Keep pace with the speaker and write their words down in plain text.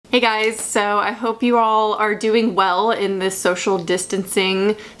Hey guys, so I hope you all are doing well in this social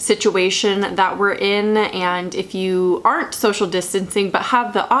distancing situation that we're in, and if you aren't social distancing but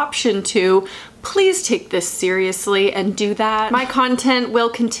have the option to, please take this seriously and do that. My content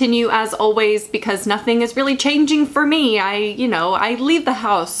will continue as always because nothing is really changing for me. I leave the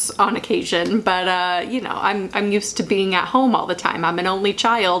house on occasion, but I'm used to being at home all the time. I'm an only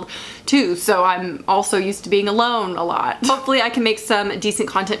child too, so I'm also used to being alone a lot. Hopefully I can make some decent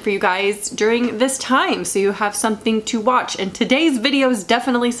content for you guys during this time so you have something to watch. And today's video is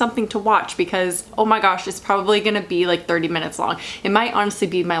definitely something to watch because, oh my gosh, it's probably gonna be like 30 minutes long. It might honestly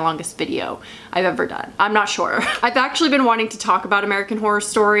be my longest video I've ever done. I'm not sure. I've actually been wanting to talk about American Horror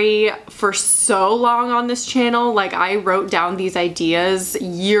Story for so long on this channel. Like, I wrote down these ideas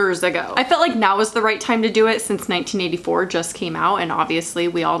years ago. I felt like now was the right time to do it since 1984 just came out, and obviously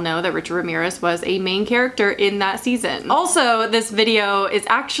we all know that Richard Ramirez was a main character in that season. Also, this video is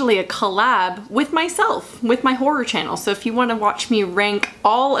actually a collab with myself, with my horror channel. So if you want to watch me rank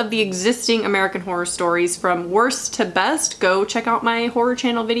all of the existing American Horror Stories from worst to best, go check out my horror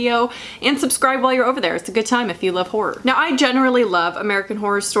channel video and subscribe while you're over there. It's a good time if you love horror. Now, I generally love American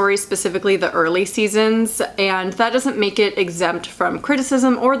Horror Story, specifically the early seasons, and that doesn't make it exempt from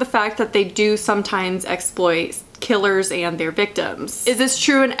criticism or the fact that they do sometimes exploit killers and their victims. Is this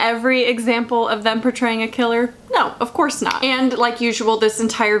true in every example of them portraying a killer? No, of course not. And like usual, this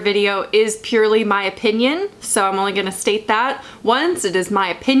entire video is purely my opinion, so I'm only gonna state that once. It is my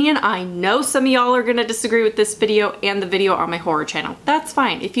opinion. I know some of y'all are gonna disagree with this video and the video on my horror channel. That's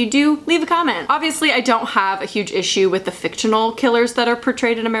fine. If you do, leave a comment. Obviously, I don't have a huge issue with the fictional killers that are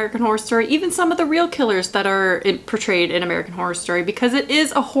portrayed in American Horror Story, even some of the real killers that are portrayed in American Horror Story, because it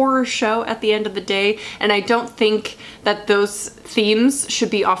is a horror show at the end of the day, and I don't think that those themes should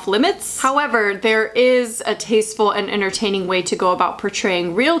be off limits. However, there is a tasteful and entertaining way to go about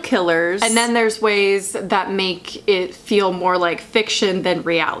portraying real killers, and then there's ways that make it feel more like fiction than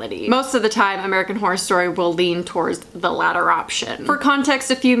reality. Most of the time, American Horror Story will lean towards the latter option. For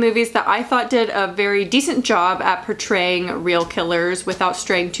context, a few movies that I thought did a very decent job at portraying real killers without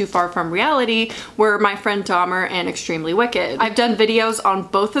straying too far from reality were My Friend Dahmer and Extremely Wicked. I've done videos on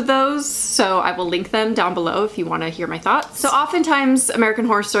both of those, so I will link them down below if you want to hear my thoughts. So oftentimes American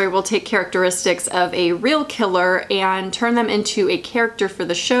Horror Story will take characteristics of a real killer and turn them into a character for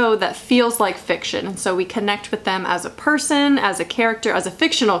the show that feels like fiction. And so we connect with them as a person, as a character, as a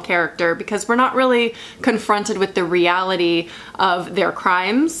fictional character, because we're not really confronted with the reality of their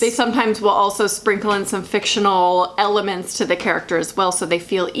crimes. They sometimes will also sprinkle in some fictional elements to the character as well, so they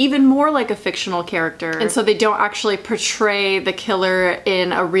feel even more like a fictional character. And so they don't actually portray the killer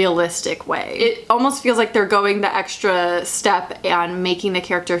in a realistic way. It almost feels like they're going the extra step and making the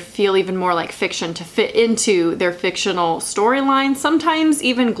character feel even more like fiction to fit into their fictional storyline, sometimes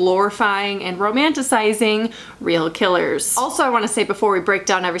even glorifying and romanticizing real killers. Also, I want to say before we break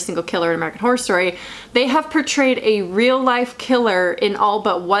down every single killer in American Horror Story, they have portrayed a real-life killer in all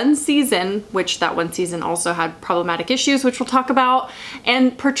but one season, which that one season also had problematic issues, which we'll talk about,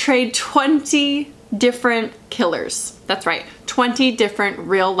 and portrayed 20 different killers. That's right, 20 different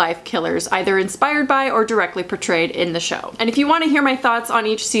real-life killers, either inspired by or directly portrayed in the show. And if you want to hear my thoughts on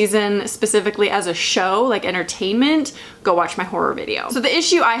each season specifically as a show, like entertainment, go watch my horror video. So the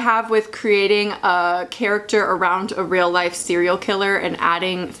issue I have with creating a character around a real-life serial killer and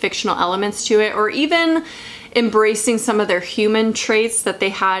adding fictional elements to it, or even embracing some of their human traits that they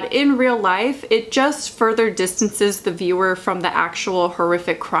had in real life, it just further distances the viewer from the actual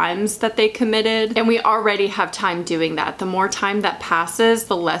horrific crimes that they committed. And we already have time doing that. The more time that passes,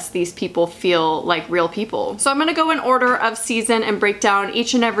 the less these people feel like real people. So I'm gonna go in order of season and break down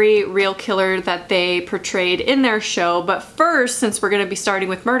each and every real killer that they portrayed in their show. But first, since we're gonna be starting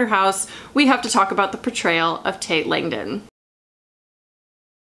with Murder House, we have to talk about the portrayal of Tate Langdon.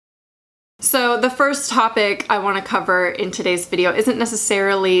 So the first topic I want to cover in today's video isn't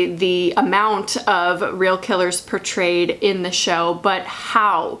necessarily the amount of real killers portrayed in the show, but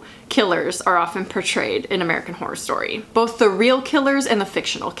how killers are often portrayed in American Horror Story. Both the real killers and the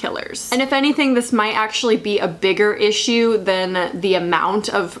fictional killers. And if anything, this might actually be a bigger issue than the amount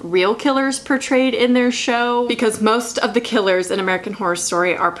of real killers portrayed in their show, because most of the killers in American Horror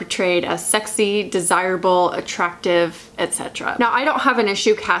Story are portrayed as sexy, desirable, attractive, etc. Now, I don't have an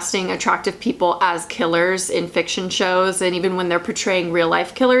issue casting attractive people as killers in fiction shows, and even when they're portraying real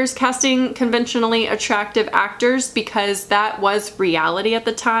life killers, casting conventionally attractive actors, because that was reality at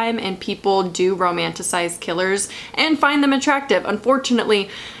the time, and people do romanticize killers and find them attractive, unfortunately,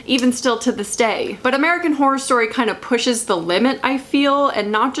 even still to this day. But American Horror Story kind of pushes the limit, I feel,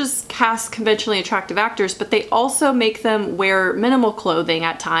 and not just cast conventionally attractive actors, but they also make them wear minimal clothing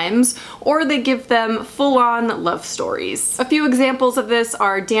at times, or they give them full-on love stories. A few examples of this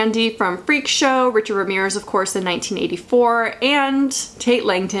are Dandy from FREAKSHOW, Richard Ramirez, of course, in 1984, and Tate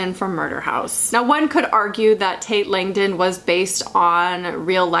Langdon from Murder House. Now, one could argue that Tate Langdon was based on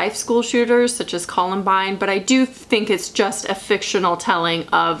real-life school shooters, such as Columbine, but I do think it's just a fictional telling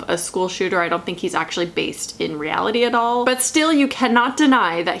of a school shooter. I don't think he's actually based in reality at all. But still, you cannot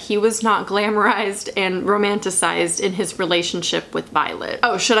deny that he was not glamorized and romanticized in his relationship with Violet.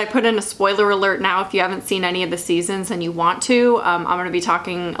 Oh, should I put in a spoiler alert now if you haven't seen any of the seasons and you want to? I'm going to be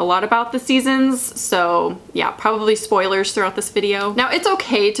talking a lot about the seasons, so yeah, probably spoilers throughout this video. Now, it's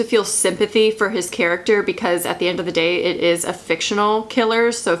okay to feel sympathy for his character because at the end of the day, it is a fictional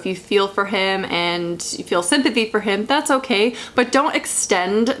killer, so if you feel for him and you feel sympathy for him, that's okay, but don't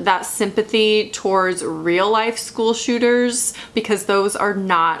extend that sympathy towards real-life school shooters because those are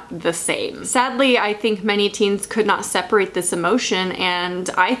not the same. Sadly, I think many teens could not separate this emotion, and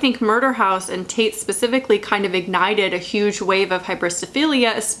I think Murder House and Tate specifically kind of ignited a huge wave of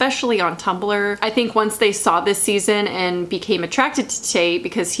hybristophilia, especially on Tumblr. I think once they saw this season and became attracted to Tate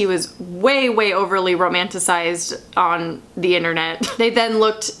because he was way overly romanticized on the internet, they then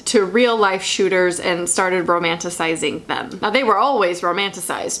looked to real-life shooters and started romanticizing them. Now, they were always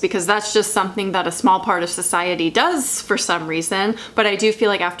romanticized because that's just something that a small part of society does for some reason, but I do feel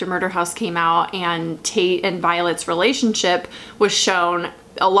like after Murder House came out and Tate and Violet's relationship was shown,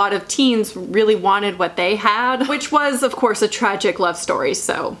 a lot of teens really wanted what they had, which was, of course, a tragic love story,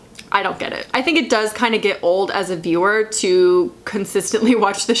 so I don't get it. I think it does kind of get old as a viewer to consistently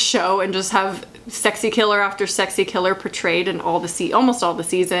watch the show and just have sexy killer after sexy killer portrayed in almost all the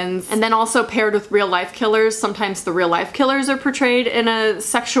seasons. And then also paired with real life killers. Sometimes the real life killers are portrayed in a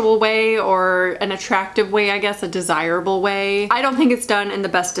sexual way or an attractive way, I guess, a desirable way. I don't think it's done in the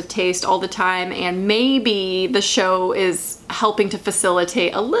best of taste all the time, and maybe the show is helping to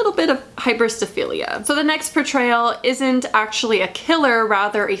facilitate a little bit of hybristophilia. So the next portrayal isn't actually a killer,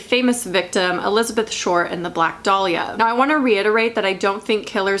 rather a famous victim, Elizabeth Short in The Black Dahlia. Now, I want to reiterate that I don't think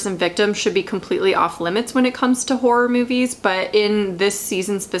killers and victims should be completely off limits when it comes to horror movies, but in this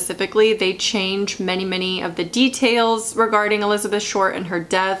season specifically, they change many of the details regarding Elizabeth Short and her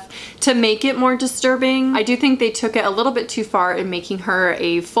death to make it more disturbing. I do think they took it a little bit too far in making her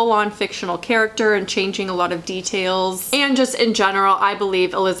a full-on fictional character and changing a lot of details. And just in general, I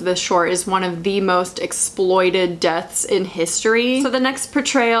believe Elizabeth Short is one of the most exploited deaths in history. So the next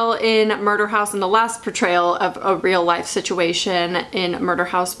portrayal in Murder House and the last portrayal of a real life situation in Murder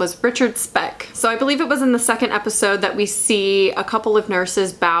House was Richard Speck. So I believe it was in the second episode that we see a couple of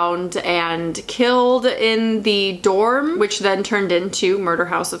nurses bound and killed in the dorm, which then turned into Murder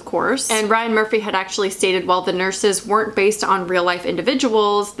House, of course. And Ryan Murphy had actually stated while the nurses weren't based on real life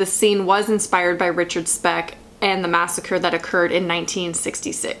individuals, the scene was inspired by Richard Speck and the massacre that occurred in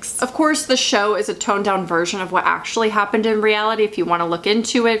 1966. Of course, the show is a toned down version of what actually happened in reality. If you want to look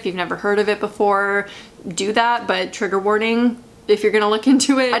into it, if you've never heard of it before, do that, but trigger warning if you're gonna look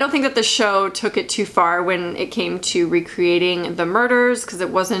into it. I don't think that the show took it too far when it came to recreating the murders because it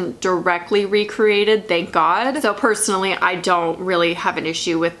wasn't directly recreated, thank God. So personally, I don't really have an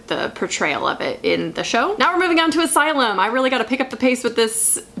issue with the portrayal of it in the show. Now we're moving on to Asylum. I really gotta pick up the pace with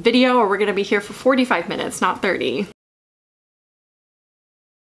this video or we're gonna be here for 45 minutes, not 30.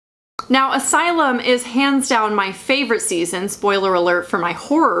 Now, Asylum is hands down my favorite season, spoiler alert for my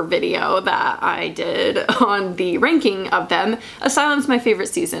horror video that I did on the ranking of them. Asylum's my favorite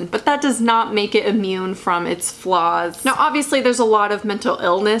season, but that does not make it immune from its flaws. Now, obviously, there's a lot of mental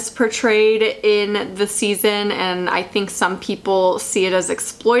illness portrayed in the season, and I think some people see it as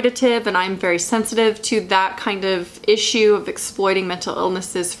exploitative, and I'm very sensitive to that kind of issue of exploiting mental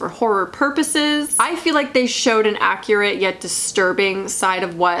illnesses for horror purposes. I feel like they showed an accurate yet disturbing side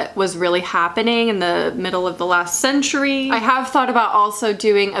of what was really happening in the middle of the last century. I have thought about also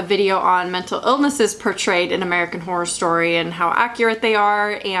doing a video on mental illnesses portrayed in American Horror Story and how accurate they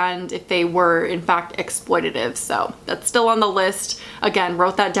are and if they were in fact exploitative. So that's still on the list. Again,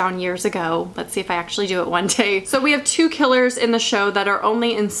 wrote that down years ago. Let's see if I actually do it one day. So we have two killers in the show that are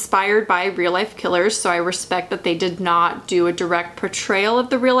only inspired by real life killers. So I respect that they did not do a direct portrayal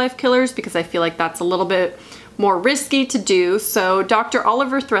of the real life killers because I feel like that's a little bit more risky to do. So Dr.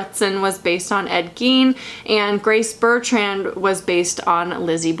 Oliver Threadson was based on Ed Gein, and Grace Bertrand was based on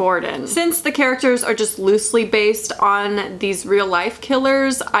Lizzie Borden. Since the characters are just loosely based on these real life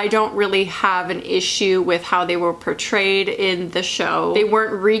killers, I don't really have an issue with how they were portrayed in the show. They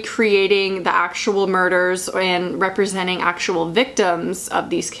weren't recreating the actual murders and representing actual victims of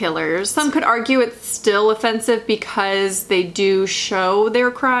these killers. Some could argue it's still offensive because they do show their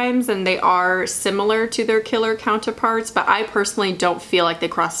crimes and they are similar to their killer counterparts, but I personally don't feel like they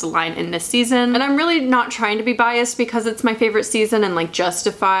crossed the line in this season. And I'm really not trying to be biased because it's my favorite season and like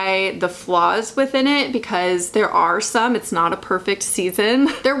justify the flaws within it, because there are some. It's not a perfect season.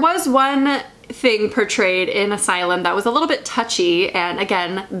 There was one thing portrayed in ASYLUM that was a little bit touchy, and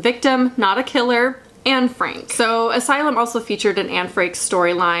again, victim, not a killer. Anne Frank. So ASYLUM also featured an Anne Frank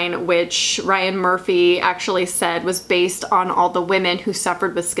storyline, which Ryan Murphy actually said was based on all the women who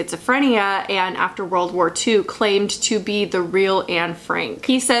suffered with schizophrenia and after World War II claimed to be the real Anne Frank.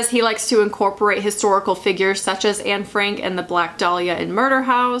 He says he likes to incorporate historical figures such as Anne Frank and the Black Dahlia in Murder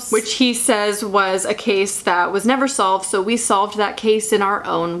House, which he says was a case that was never solved, so we solved that case in our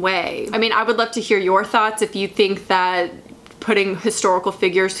own way. I mean, I would love to hear your thoughts if you think that putting historical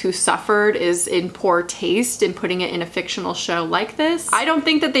figures who suffered is in poor taste and putting it in a fictional show like this. I don't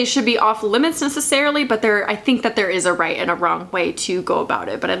think that they should be off limits necessarily, but I think that there is a right and a wrong way to go about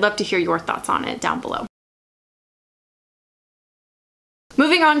it, but I'd love to hear your thoughts on it down below.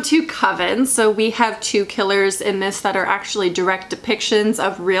 Moving on to Coven. So we have two killers in this that are actually direct depictions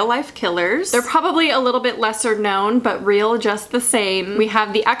of real life killers. They're probably a little bit lesser known, but real just the same. We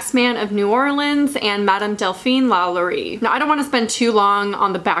have the X-Man of New Orleans and Madame Delphine Lalaurie. Now I don't want to spend too long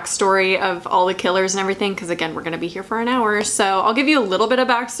on the backstory of all the killers and everything, because again, we're going to be here for an hour. So I'll give you a little bit of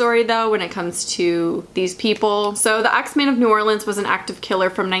backstory though when it comes to these people. So the X-Man of New Orleans was an active killer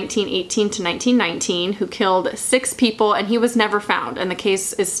from 1918 to 1919 who killed 6 people, and he was never found, and the case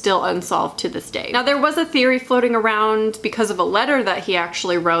is still unsolved to this day. Now there was a theory floating around because of a letter that he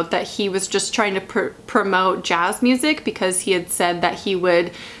actually wrote that he was just trying to promote jazz music, because he had said that he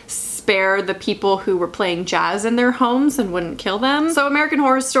would spare the people who were playing jazz in their homes and wouldn't kill them. So American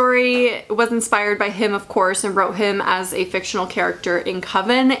Horror Story was inspired by him, of course, and wrote him as a fictional character in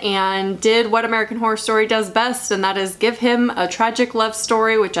Coven and did what American Horror Story does best, and that is give him a tragic love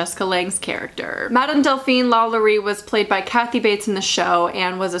story with Jessica Lange's character. Madame Delphine Lalaurie was played by Kathy Bates in the show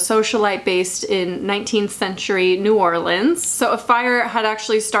and was a socialite based in 19th century New Orleans. So a fire had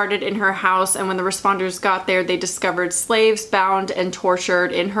actually started in her house, and when the responders got there, they discovered slaves bound and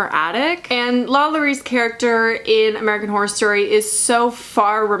tortured in her attic. And Lalaurie's character in American Horror Story is so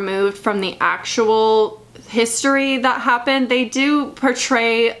far removed from the actual history that happened. They do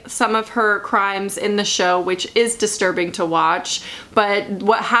portray some of her crimes in the show, which is disturbing to watch, but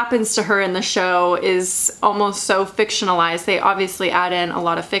what happens to her in the show is almost so fictionalized. They obviously add in a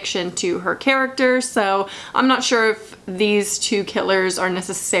lot of fiction to her character, so I'm not sure if these two killers are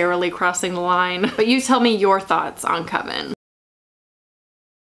necessarily crossing the line, but you tell me your thoughts on Coven.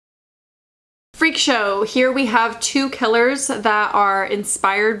 FREAKSHOW. Here we have two killers that are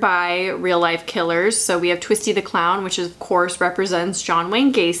inspired by real life killers. So we have Twisty the Clown, which of course represents John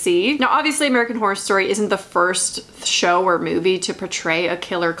Wayne Gacy. Now obviously American Horror Story isn't the first show or movie to portray a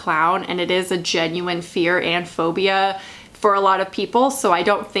killer clown, and it is a genuine fear and phobia for a lot of people, so I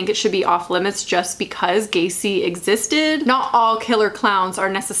don't think it should be off limits just because Gacy existed. Not all killer clowns are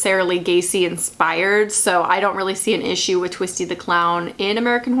necessarily Gacy inspired, so I don't really see an issue with Twisty the Clown in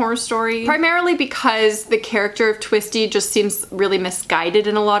American Horror Story, primarily because the character of Twisty just seems really misguided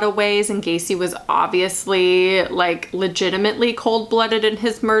in a lot of ways, and Gacy was obviously like legitimately cold-blooded in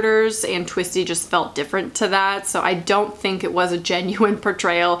his murders, and Twisty just felt different to that, so I don't think it was a genuine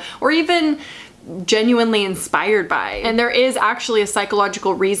portrayal or even genuinely inspired by. And there is actually a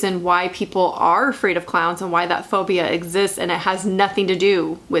psychological reason why people are afraid of clowns and why that phobia exists, and it has nothing to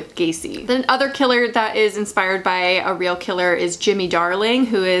do with Gacy. The other killer that is inspired by a real killer is Jimmy Darling,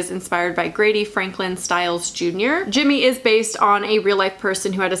 who is inspired by Grady Franklin Stiles Jr. Jimmy is based on a real life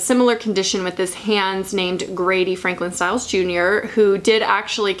person who had a similar condition with his hands named Grady Franklin Stiles Jr., who did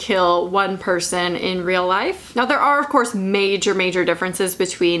actually kill one person in real life. Now there are of course major differences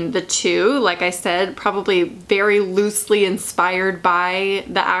between the two. Like I said, probably very loosely inspired by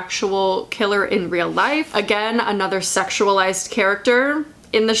the actual killer in real life. Again, another sexualized character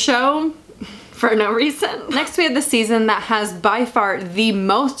in the show for no reason. Next we have the season that has by far the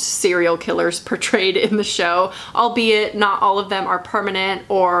most serial killers portrayed in the show, albeit not all of them are permanent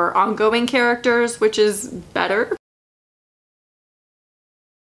or ongoing characters, which is better.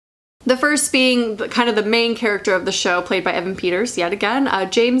 The first being kind of the main character of the show, played by Evan Peters, yet again,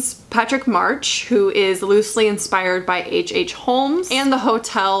 James Patrick March, who is loosely inspired by H.H. Holmes, and the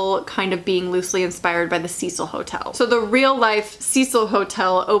hotel kind of being loosely inspired by the Cecil Hotel. So the real-life Cecil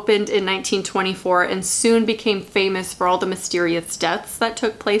Hotel opened in 1924 and soon became famous for all the mysterious deaths that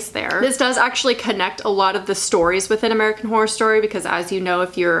took place there. This does actually connect a lot of the stories within American Horror Story because, as you know,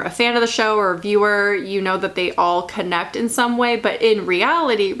 if you're a fan of the show or a viewer, you know that they all connect in some way, but in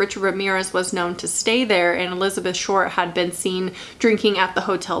reality, Richard Ramirez was known to stay there and Elizabeth Short had been seen drinking at the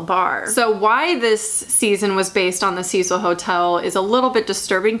hotel bar. So why this season was based on the Cecil Hotel is a little bit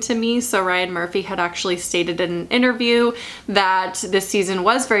disturbing to me. So Ryan Murphy had actually stated in an interview that this season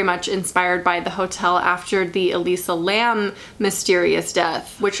was very much inspired by the hotel after the Elisa Lam mysterious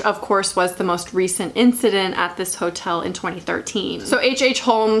death, which of course was the most recent incident at this hotel in 2013. So H.H.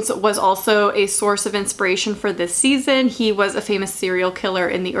 Holmes was also a source of inspiration for this season. He was a famous serial killer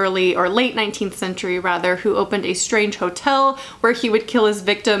in the early or late 19th century rather, who opened a strange hotel where he would kill his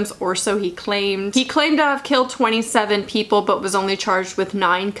victims, or so he claimed. He claimed to have killed 27 people but was only charged with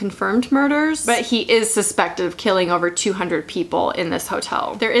 9 confirmed murders, but he is suspected of killing over 200 people in this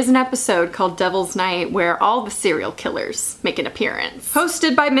hotel. There is an episode called Devil's Night where all the serial killers make an appearance.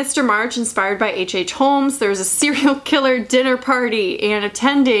 Hosted by Mr. March, inspired by H.H. Holmes, there's a serial killer dinner party, and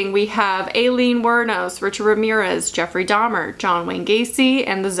attending we have Aileen Wuornos, Richard Ramirez, Jeffrey Dahmer, John Wayne Gacy,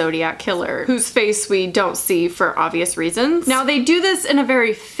 and the Zodiac Killer, whose face we don't see for obvious reasons. Now they do this in a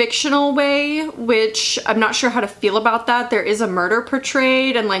very fictional way, which I'm not sure how to feel about that. There is a murder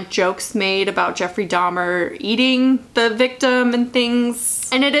portrayed and like jokes made about Jeffrey Dahmer eating the victim and things.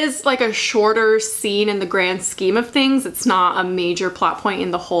 And it is like a shorter scene in the grand scheme of things. It's not a major plot point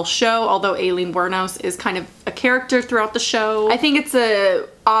in the whole show, although Aileen Wuornos is kind of a character throughout the show. I think it's a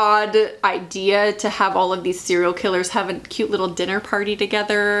odd idea to have all of these serial killers have a cute little dinner party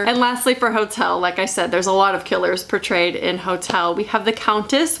together. And lastly, for Hotel, like I said, there's a lot of killers portrayed in Hotel. We have the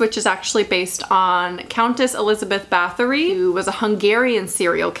Countess, which is actually based on Countess Elizabeth Bathory, who was a Hungarian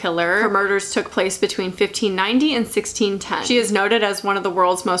serial killer. Her murders took place between 1590 and 1610. She is noted as one of the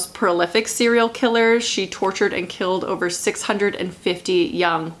world's most prolific serial killers. She tortured and killed over 650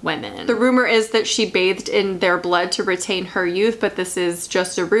 young women. The rumor is that she bathed in their blood to retain her youth, but this is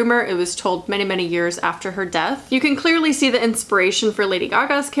just a rumor. It was told many, many years after her death. You can clearly see the inspiration for Lady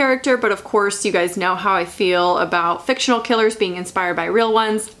Gaga's character, but of course you guys know how I feel about fictional killers being inspired by real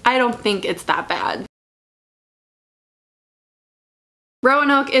ones. I don't think it's that bad.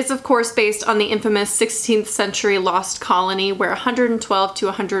 Roanoke is of course based on the infamous 16th century lost colony where 112 to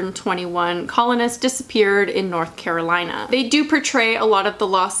 121 colonists disappeared in North Carolina. They do portray a lot of the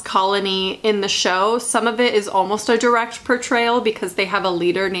lost colony in the show. Some of it is almost a direct portrayal because they have a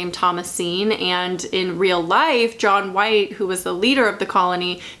leader named Thomasine, and in real life, John White, who was the leader of the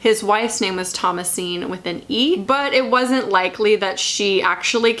colony, his wife's name was Thomasine with an E, but it wasn't likely that she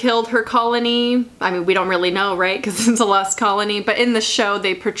actually killed her colony. I mean, we don't really know, right? Because it's a lost colony, but in the show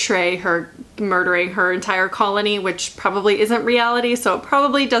they portray her murdering her entire colony, which probably isn't reality, so it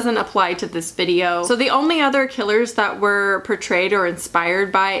probably doesn't apply to this video. So the only other killers that were portrayed or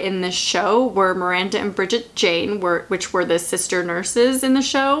inspired by in this show were Miranda and Bridget Jane, which were the sister nurses in the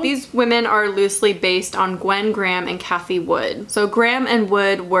show. These women are loosely based on Gwen Graham and Kathy Wood. So Graham and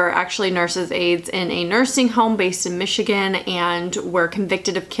Wood were actually nurses' aides in a nursing home based in Michigan and were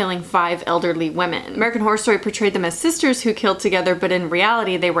convicted of killing 5 elderly women. American Horror Story portrayed them as sisters who killed together, but in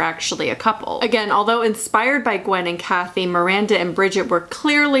reality they were actually a couple. Again, although inspired by Gwen and Kathy, Miranda and Bridget were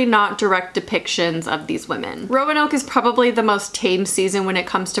clearly not direct depictions of these women. Roanoke is probably the most tame season when it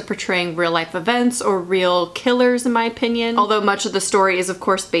comes to portraying real life events or real killers, in my opinion. Although much of the story is of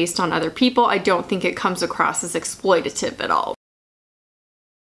course based on other people, I don't think it comes across as exploitative at all.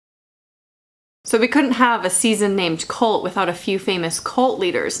 So we couldn't have a season named Cult without a few famous cult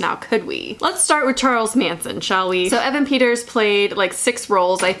leaders now, could we? Let's start with Charles Manson, shall we? So Evan Peters played like 6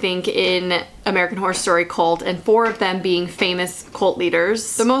 roles, I think, in American Horror Story Cult, and 4 of them being famous cult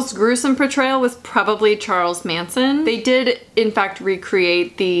leaders. The most gruesome portrayal was probably Charles Manson. They did, in fact,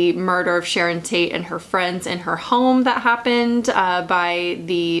 recreate the murder of Sharon Tate and her friends in her home that happened by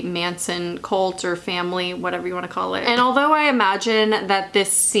the Manson cult or family, whatever you want to call it. And although I imagine that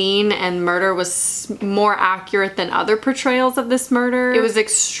this scene and murder was more accurate than other portrayals of this murder, it was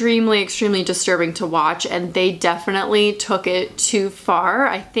extremely, extremely disturbing to watch, and they definitely took it too far.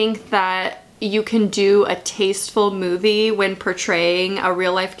 I think that you can do a tasteful movie when portraying a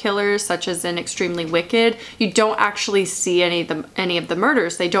real-life killer, such as in Extremely Wicked. You don't actually see any of the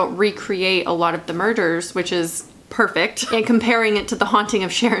murders. They don't recreate a lot of the murders, which is perfect, and comparing it to The Haunting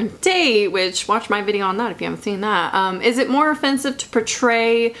of Sharon Tate, which, watch my video on that if you haven't seen that. Is it more offensive to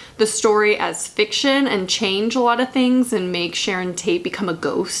portray the story as fiction and change a lot of things and make Sharon Tate become a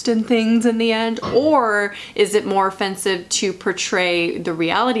ghost and things in the end? Or is it more offensive to portray the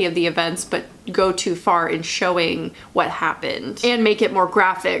reality of the events but go too far in showing what happened and make it more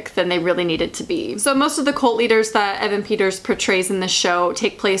graphic than they really needed to be? So most of the cult leaders that Evan Peters portrays in this show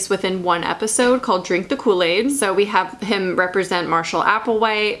take place within one episode called Drink the Kool-Aid. So we have him represent Marshall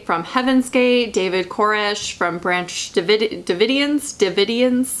Applewhite from Heaven's Gate, David Koresh from Branch Davidians,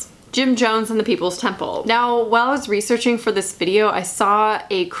 Jim Jones and the People's Temple. Now, while I was researching for this video, I saw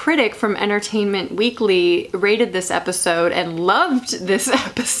a critic from Entertainment Weekly rated this episode and loved this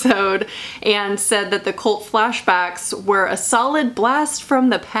episode and said that the cult flashbacks were a solid blast from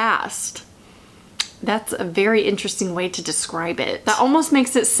the past. That's a very interesting way to describe it. That almost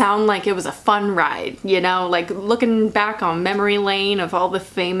makes it sound like it was a fun ride, you know, like looking back on memory lane of all the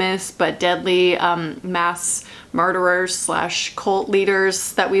famous but deadly mass murderers slash cult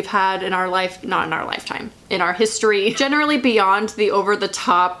leaders that we've had in our life, not in our lifetime, in our history. Generally beyond the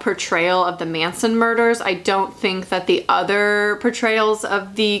over-the-top portrayal of the Manson murders, I don't think that the other portrayals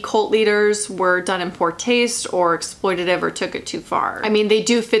of the cult leaders were done in poor taste or exploitative or took it too far. I mean, they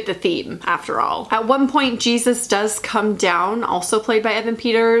do fit the theme after all. At one point, Jesus does come down, also played by Evan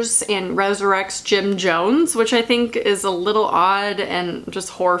Peters, and resurrects Jim Jones, which I think is a little odd and just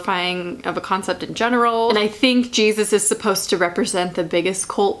horrifying of a concept in general. And I think Jesus is supposed to represent the biggest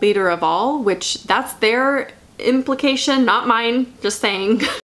cult leader of all, which that's their implication, not mine, just saying.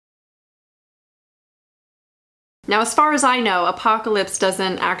 Now, as far as I know, Apocalypse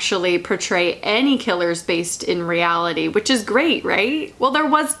doesn't actually portray any killers based in reality, which is great, right? Well, there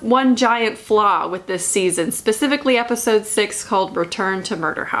was one giant flaw with this season, specifically episode 6 called Return to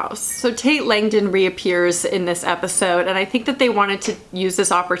Murder House. So Tate Langdon reappears in this episode, and I think that they wanted to use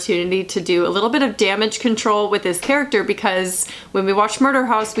this opportunity to do a little bit of damage control with his character, because when we watched Murder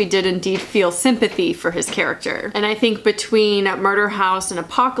House, we did indeed feel sympathy for his character. And I think between Murder House and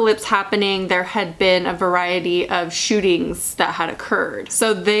Apocalypse happening, there had been a variety of shootings that had occurred.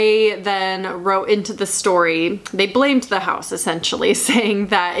 So they then wrote into the story, they blamed the house essentially, saying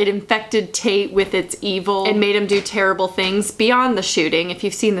that it infected Tate with its evil and made him do terrible things beyond the shooting. If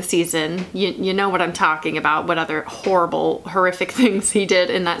you've seen the season, you know what I'm talking about, what other horrible, horrific things he did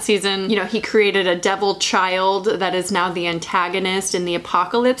in that season. You know, he created a devil child that is now the antagonist in the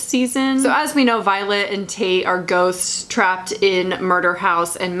Apocalypse season. So as we know, Violet and Tate are ghosts trapped in Murder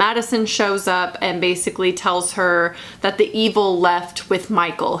House, and Madison shows up and basically tells her that the evil left with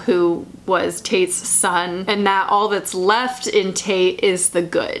Michael, who was Tate's son, and that all that's left in Tate is the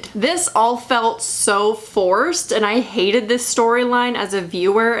good. This all felt so forced, and I hated this storyline as a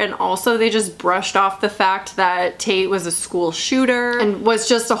viewer, and also they just brushed off the fact that Tate was a school shooter and was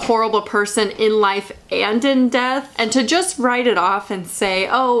just a horrible person in life and in death, and to just write it off and say,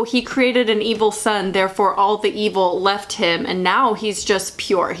 oh, he created an evil son, therefore all the evil left him, and now he's just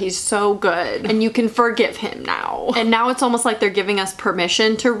pure, he's so good, and you can forgive him now. And now it's almost like they're giving us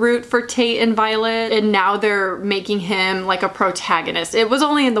permission to root for Tate and Violet, and now they're making him like a protagonist. It was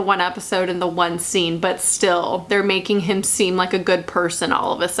only in the one episode and the one scene, but still, they're making him seem like a good person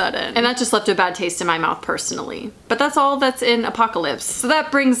all of a sudden. And that just left a bad taste in my mouth personally. But that's all that's in Apocalypse. So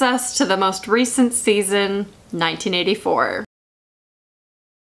that brings us to the most recent season, 1984.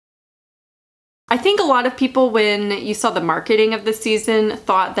 I think a lot of people, when you saw the marketing of the season,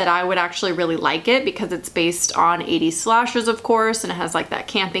 thought that I would actually really like it because it's based on 80s slashers, of course, and it has like that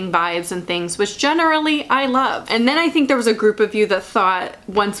camping vibes and things, which generally I love. And then I think there was a group of you that thought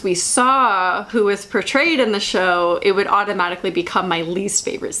once we saw who was portrayed in the show, it would automatically become my least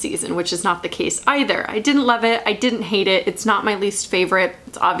favorite season, which is not the case either. I didn't love it. I didn't hate it. It's not my least favorite.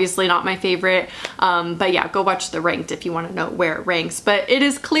 It's obviously not my favorite. But yeah, go watch the ranked if you want to know where it ranks. But it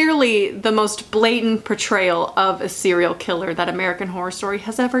is clearly the most blatant portrayal of a serial killer that American Horror Story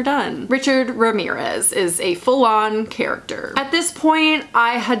has ever done. Richard Ramirez is a full-on character. At this point,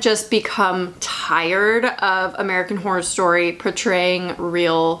 I had just become tired of American Horror Story portraying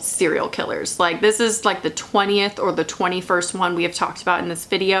real serial killers. Like, this is like the 20th or the 21st one we have talked about in this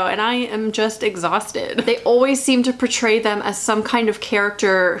video, and I am just exhausted. They always seem to portray them as some kind of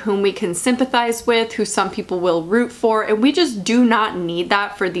character whom we can sympathize with, who some people will root for, and we just do not need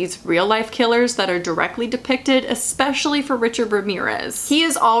that for these real-life killers that are directly depicted, especially for Richard Ramirez. He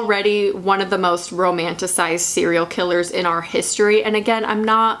is already one of the most romanticized serial killers in our history, and again, I'm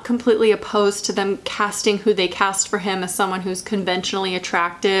not completely opposed to them casting who they cast for him as someone who's conventionally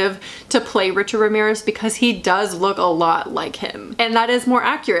attractive to play Richard Ramirez, because he does look a lot like him. And that is more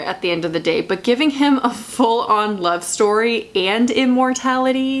accurate at the end of the day, but giving him a full-on love story and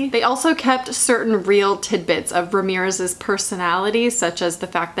immortality. They also kept certain real tidbits of Ramirez's personality, such as the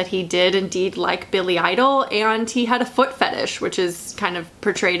fact that he did indeed like Billy Idol, and he had a foot fetish, which is kind of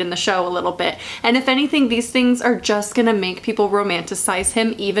portrayed in the show a little bit. And if anything, these things are just gonna make people romanticize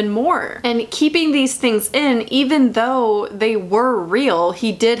him even more. And keeping these things in, even though they were real,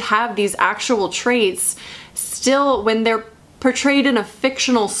 he did have these actual traits, still when they're portrayed in a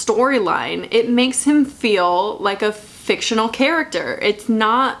fictional storyline, it makes him feel like a fictional character. It's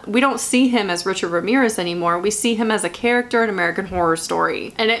not, we don't see him as Richard Ramirez anymore. We see him as a character in American Horror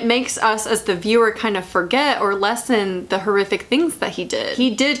Story. And it makes us as the viewer kind of forget or lessen the horrific things that he did.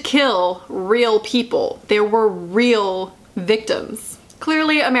 He did kill real people. There were real victims.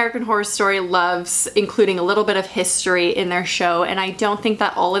 Clearly, American Horror Story loves including a little bit of history in their show, and I don't think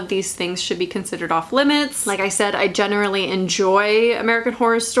that all of these things should be considered off limits. Like I said, I generally enjoy American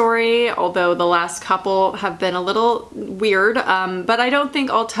Horror Story, although the last couple have been a little weird, but I don't think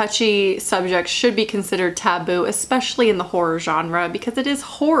all touchy subjects should be considered taboo, especially in the horror genre, because it is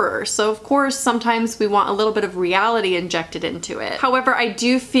horror. So of course, sometimes we want a little bit of reality injected into it. However, I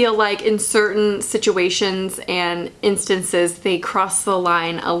do feel like in certain situations and instances, they cross the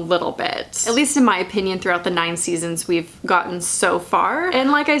line a little bit. At least in my opinion, throughout the 9 seasons we've gotten so far.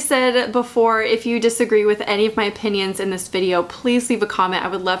 And like I said before, if you disagree with any of my opinions in this video, please leave a comment. I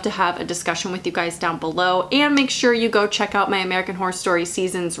would love to have a discussion with you guys down below. And make sure you go check out my American Horror Story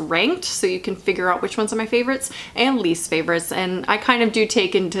seasons ranked so you can figure out which ones are my favorites and least favorites. And I kind of do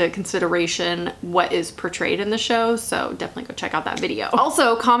take into consideration what is portrayed in the show, so definitely go check out that video.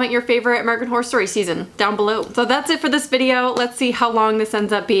 Also, comment your favorite American Horror Story season down below. So that's it for this video. Let's see how long this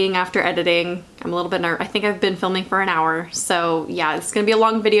ends up being after editing. I'm a little bit nervous. I think I've been filming for an hour. So yeah, it's gonna be a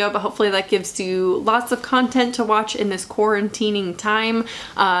long video, but hopefully that gives you lots of content to watch in this quarantining time.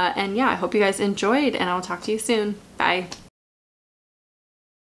 And yeah, I hope you guys enjoyed, and I'll talk to you soon. Bye.